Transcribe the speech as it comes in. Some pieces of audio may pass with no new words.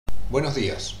Buenos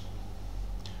días.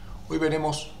 Hoy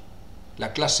veremos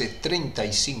la clase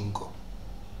 35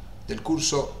 del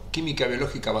curso Química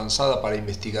Biológica avanzada para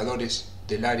investigadores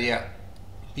del área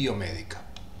biomédica.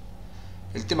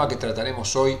 El tema que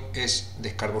trataremos hoy es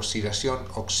descarboxilación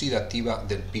oxidativa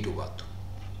del piruvato.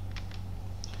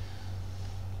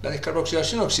 La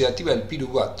descarboxilación oxidativa del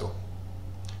piruvato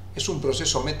es un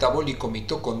proceso metabólico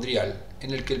mitocondrial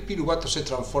en el que el piruvato se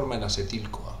transforma en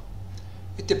acetil-CoA.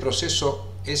 Este proceso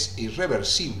es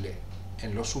irreversible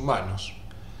en los humanos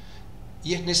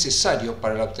y es necesario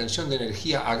para la obtención de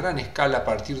energía a gran escala a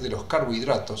partir de los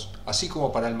carbohidratos, así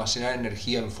como para almacenar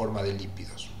energía en forma de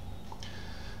lípidos.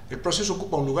 El proceso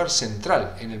ocupa un lugar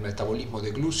central en el metabolismo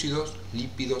de glúcidos,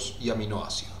 lípidos y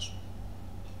aminoácidos.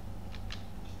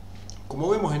 Como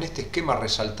vemos en este esquema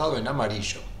resaltado en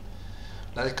amarillo,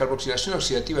 la descarboxilación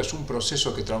oxidativa es un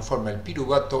proceso que transforma el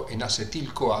piruvato en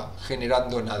acetil-CoA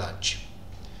generando NADH.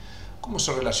 ¿Cómo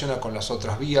se relaciona con las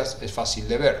otras vías? Es fácil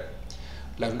de ver.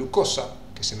 La glucosa,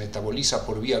 que se metaboliza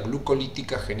por vía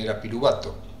glucolítica, genera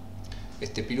piruvato.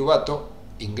 Este piruvato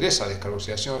ingresa a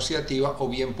descarboxilación oxidativa o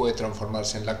bien puede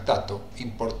transformarse en lactato,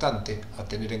 importante a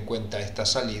tener en cuenta esta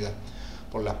salida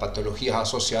por las patologías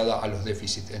asociadas a los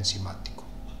déficits enzimáticos.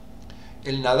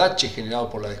 El NADH generado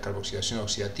por la descarboxilación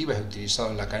oxidativa es utilizado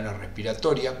en la cadena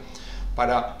respiratoria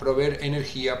para proveer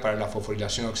energía para la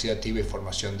fosforilación oxidativa y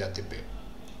formación de ATP.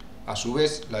 A su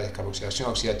vez, la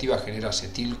descarboxilación oxidativa genera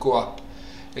acetil-CoA,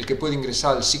 el que puede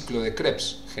ingresar al ciclo de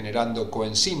Krebs, generando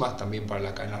coenzimas también para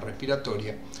la cadena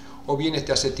respiratoria, o bien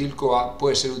este acetil-CoA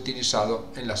puede ser utilizado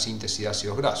en la síntesis de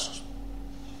ácidos grasos.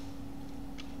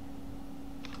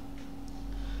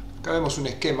 Acá vemos un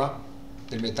esquema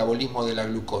del metabolismo de la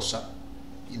glucosa,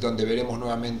 y donde veremos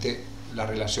nuevamente la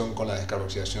relación con la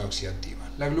descarboxilación oxidativa.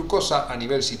 La glucosa a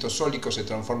nivel citosólico se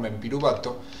transforma en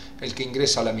piruvato, el que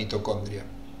ingresa a la mitocondria.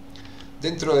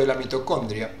 Dentro de la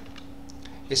mitocondria,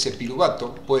 ese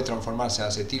piruvato puede transformarse en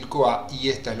acetil-CoA y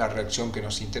esta es la reacción que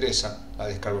nos interesa, la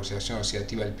descarboxilación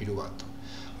oxidativa del piruvato.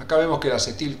 Acá vemos que el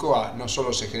acetil-CoA no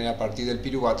solo se genera a partir del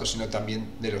piruvato, sino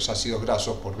también de los ácidos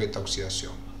grasos por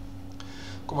beta-oxidación.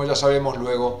 Como ya sabemos,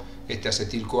 luego este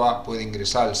acetil-CoA puede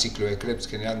ingresar al ciclo de Krebs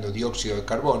generando dióxido de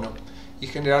carbono y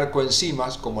generar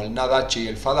coenzimas como el NADH y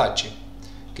el FADH,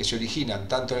 que se originan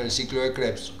tanto en el ciclo de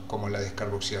Krebs como en la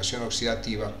descarboxilación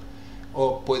oxidativa,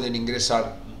 o pueden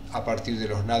ingresar a partir de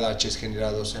los NADH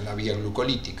generados en la vía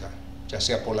glucolítica, ya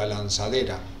sea por la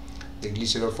lanzadera del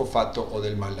glicerol-fosfato o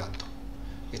del malato.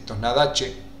 Estos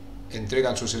NADH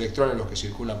entregan sus electrones, los que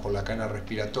circulan por la cadena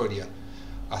respiratoria,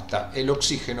 hasta el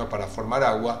oxígeno para formar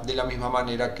agua, de la misma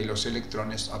manera que los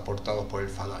electrones aportados por el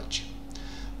FADH.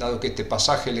 Dado que este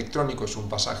pasaje electrónico es un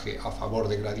pasaje a favor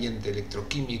de gradiente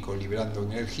electroquímico liberando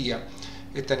energía,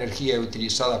 esta energía es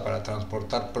utilizada para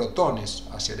transportar protones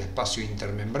hacia el espacio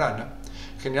intermembrana,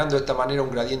 generando de esta manera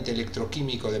un gradiente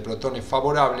electroquímico de protones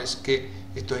favorables que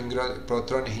estos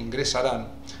protones ingresarán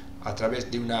a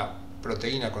través de una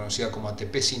proteína conocida como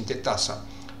ATP sintetasa,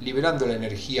 liberando la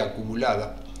energía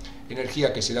acumulada,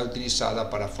 energía que será utilizada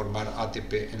para formar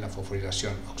ATP en la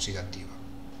fosforilación oxidativa.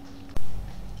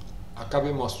 Acá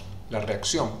vemos la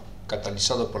reacción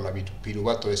catalizada por la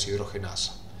piruvato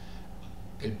deshidrogenasa.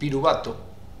 El piruvato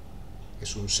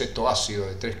es un cetoácido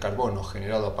de 3 carbonos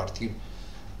generado a partir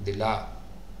de la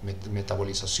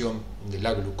metabolización de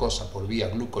la glucosa por vía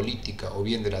glucolítica o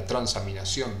bien de la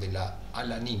transaminación de la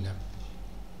alanina.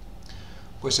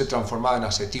 Puede ser transformada en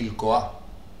acetil-CoA,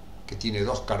 que tiene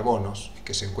 2 carbonos y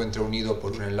que se encuentra unido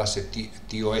por un enlace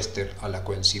tioéster a la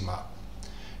coenzima A.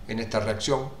 En esta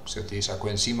reacción se utiliza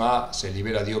coenzima A, se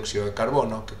libera dióxido de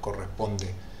carbono, que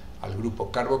corresponde al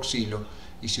grupo carboxilo,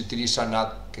 y se utiliza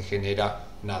NAD, que genera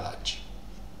NADH.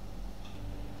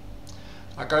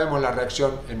 Acá vemos la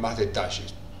reacción en más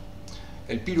detalles.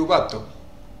 El piruvato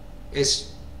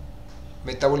es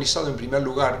metabolizado en primer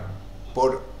lugar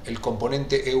por el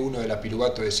componente E1 de la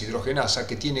piruvato deshidrogenasa,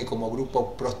 que tiene como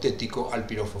grupo prostético al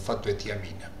pirofosfato de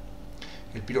tiamina.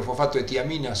 El pirofosfato de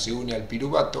tiamina se une al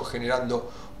piruvato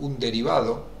generando un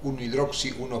derivado,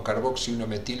 1-hidroxi, 1-carboxi,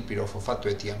 1-metil pirofosfato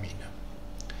de tiamina.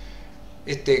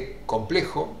 Este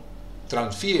complejo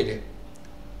transfiere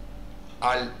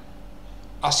al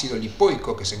ácido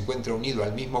lipoico, que se encuentra unido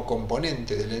al mismo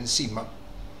componente de la enzima,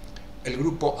 el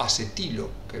grupo acetilo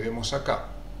que vemos acá,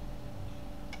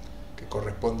 que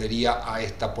correspondería a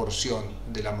esta porción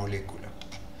de la molécula.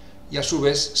 Y a su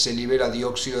vez se libera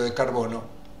dióxido de carbono,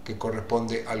 que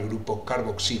corresponde al grupo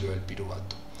carboxilo del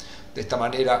piruvato. De esta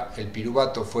manera, el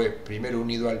piruvato fue primero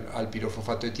unido al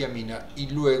pirofosfato de tiamina y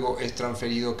luego es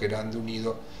transferido quedando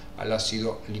unido al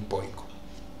ácido lipoico.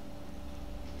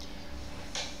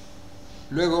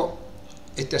 Luego,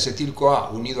 Este acetil-CoA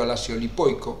unido al ácido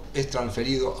lipoico es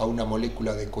transferido a una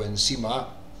molécula de coenzima A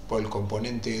por el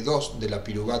componente 2 de la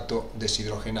piruvato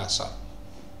deshidrogenasa.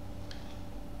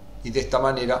 Y de esta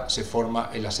manera se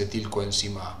forma el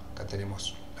acetil-coenzima A. Acá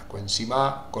tenemos la coenzima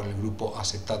A con el grupo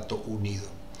acetato unido.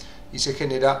 Y se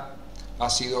genera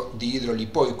ácido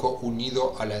dihidrolipoico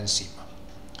unido a la enzima.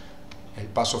 El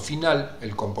paso final,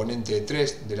 el componente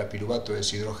 3 de la piruvato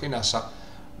deshidrogenasa,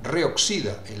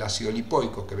 reoxida el ácido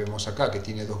lipoico que vemos acá, que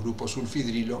tiene dos grupos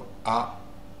sulfidrilo,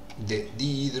 de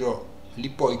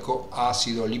dihidrolipoico a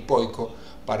ácido lipoico,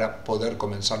 para poder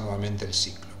comenzar nuevamente el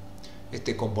ciclo.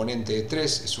 Este componente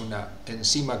 3 es una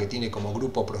enzima que tiene como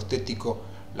grupo prostético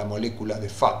la molécula de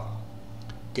FAD,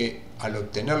 que al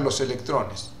obtener los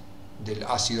electrones del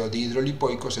ácido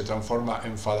dihidrolipoico se transforma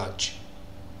en FADH.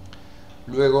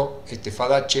 Luego este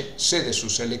FADH cede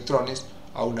sus electrones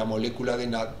a una molécula de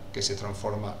NAD que se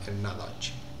transforma en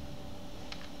NADH.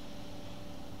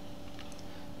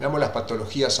 Veamos las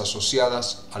patologías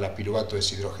asociadas a la piruvato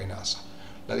deshidrogenasa.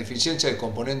 La deficiencia del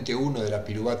componente 1 de la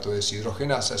piruvato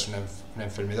deshidrogenasa es una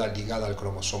enfermedad ligada al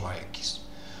cromosoma X.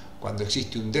 Cuando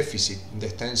existe un déficit de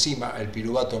esta enzima, el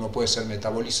piruvato no puede ser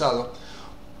metabolizado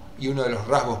y uno de los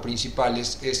rasgos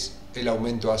principales es el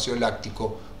aumento de ácido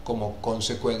láctico como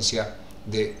consecuencia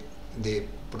de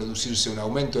producirse un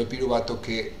aumento de piruvato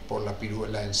que por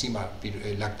la enzima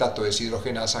el lactato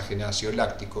deshidrogenasa genera ácido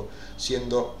láctico,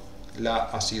 siendo la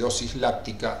acidosis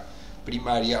láctica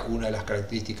primaria una de las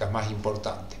características más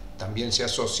importantes. También se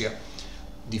asocia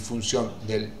disfunción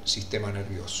del sistema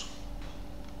nervioso.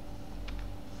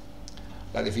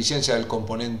 La deficiencia del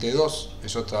componente 2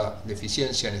 es otra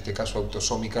deficiencia, en este caso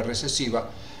autosómica recesiva,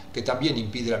 que también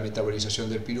impide la metabolización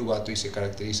del piruvato y se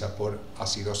caracteriza por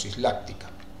acidosis láctica.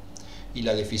 Y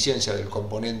la deficiencia del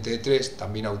componente 3,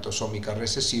 también autosómica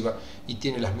recesiva, y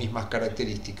tiene las mismas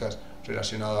características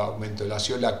relacionadas al aumento del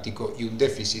ácido láctico y un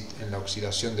déficit en la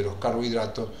oxidación de los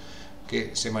carbohidratos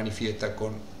que se manifiesta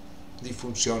con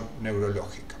disfunción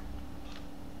neurológica.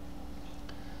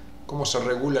 ¿Cómo se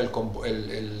regula el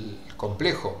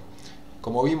complejo?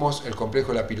 Como vimos, el complejo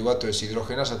de la piruvato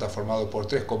deshidrogenasa está formado por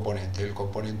tres componentes: el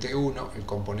componente 1, el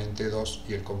componente 2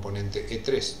 y el componente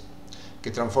E3, que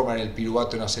transforman el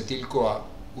piruvato en acetil-CoA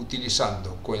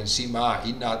utilizando coenzima A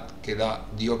y NAD, que da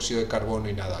dióxido de carbono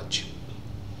y NADH.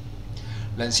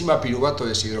 La enzima piruvato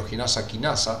deshidrogenasa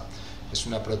kinasa es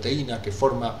una proteína que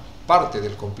forma parte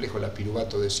del complejo de la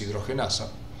piruvato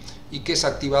deshidrogenasa y que es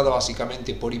activada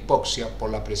básicamente por hipoxia, por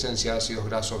la presencia de ácidos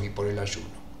grasos y por el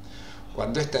ayuno.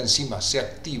 Cuando esta enzima se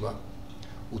activa,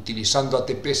 utilizando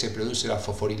ATP se produce la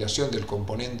fosforilación del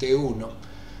componente 1,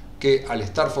 que al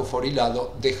estar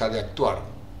fosforilado deja de actuar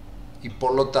y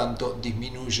por lo tanto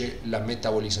disminuye la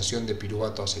metabolización de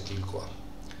piruvato acetil-CoA.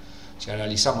 Si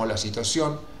analizamos la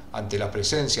situación, ante la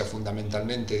presencia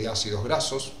fundamentalmente de ácidos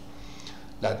grasos,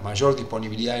 la mayor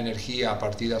disponibilidad de energía a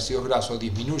partir de ácidos grasos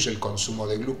disminuye el consumo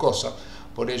de glucosa,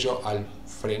 por ello al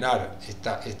frenar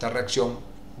esta reacción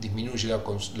disminuye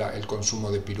el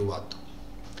consumo de piruvato.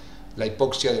 La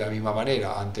hipoxia de la misma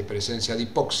manera, ante presencia de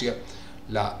hipoxia,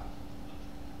 la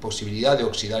posibilidad de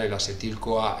oxidar el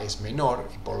acetil-CoA es menor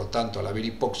y por lo tanto al haber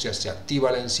hipoxia se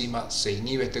activa la enzima, se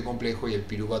inhibe este complejo y el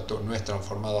piruvato no es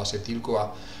transformado a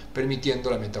acetil-CoA, permitiendo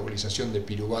la metabolización de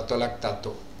piruvato a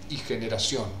lactato y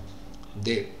generación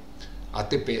de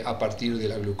ATP a partir de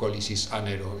la glucólisis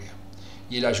anaerobia.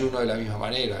 Y el ayuno de la misma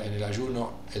manera. En el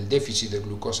ayuno el déficit de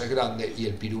glucosa es grande y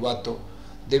el piruvato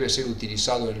debe ser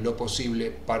utilizado en lo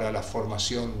posible para la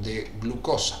formación de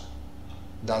glucosa,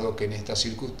 dado que en esta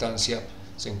circunstancia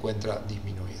se encuentra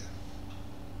disminuida.